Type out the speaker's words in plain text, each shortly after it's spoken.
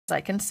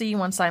I can see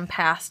once I'm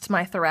past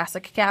my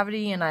thoracic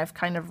cavity and I've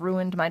kind of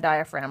ruined my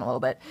diaphragm a little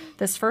bit.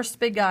 This first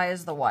big guy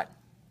is the what?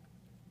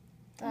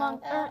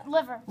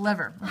 Liver.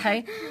 Liver,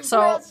 okay?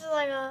 So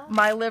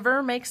my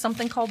liver makes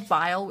something called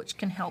bile, which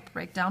can help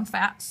break down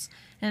fats,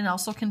 and it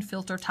also can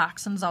filter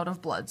toxins out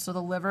of blood. So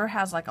the liver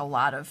has like a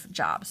lot of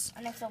jobs.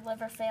 And if the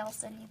liver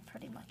fails, then you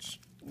pretty much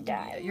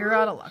die. Yeah, you're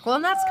out of luck. Well,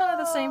 and that's kind of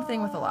the same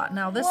thing with a lot.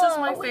 Now, this is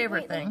my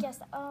favorite thing. Let me guess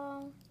that.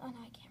 Oh, no, I can't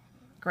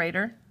remember.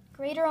 Greater?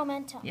 Greater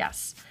Omentum.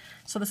 Yes.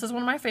 So this is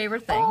one of my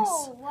favorite things.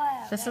 Oh,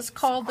 wow. This is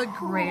called the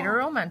Greater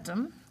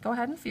Omentum. Go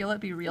ahead and feel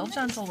it. Be real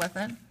gentle with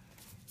it.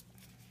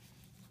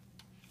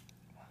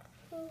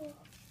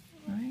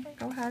 All right,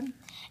 go ahead.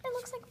 It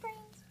looks like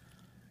brains.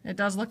 It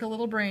does look a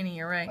little brainy,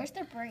 you're right. Where's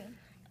their brain?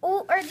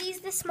 Oh, are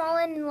these the small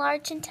and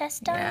large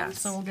intestines? Yeah,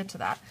 so we'll get to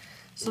that.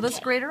 So this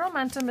Greater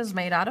Omentum is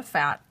made out of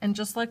fat, and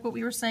just like what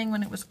we were saying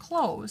when it was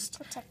closed,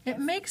 it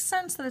makes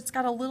sense that it's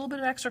got a little bit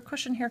of extra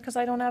cushion here because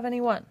I don't have any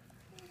what?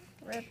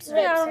 Ribs.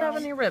 Yeah, I don't have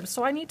any ribs,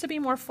 so I need to be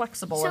more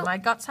flexible, and my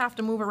guts have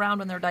to move around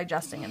when they're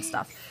digesting and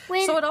stuff.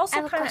 So it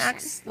also kind of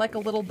acts like a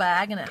little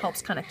bag, and it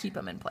helps kind of keep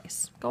them in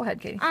place. Go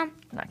ahead, Katie.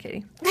 Not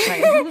Katie.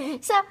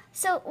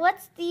 So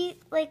what's the,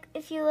 like,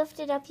 if you lift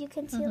it up, you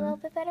can see a little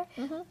bit better?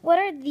 What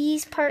are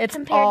these parts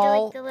compared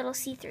to, like, the little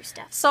see-through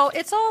stuff? So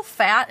it's all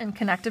fat and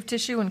connective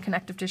tissue, and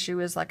connective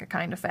tissue is like a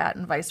kind of fat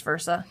and vice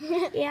versa.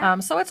 Yeah.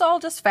 So it's all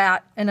just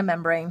fat in a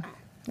membrane.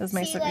 That's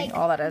basically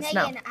all that is.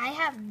 Megan, I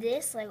have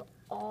this, like,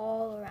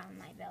 all around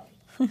my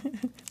belly.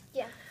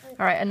 Yeah.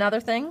 All right, another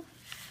thing.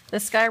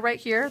 This guy right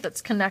here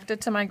that's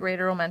connected to my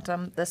Greater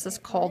Omentum, this is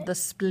called the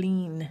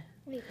spleen.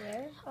 Wait,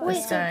 where?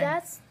 Wait, so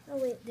that's... Oh,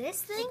 wait,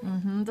 this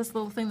thing? This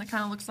little thing that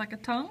kind of looks like a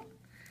tongue,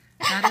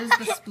 that is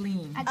the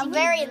spleen. A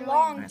very long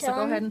All right, so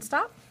go ahead and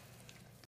stop.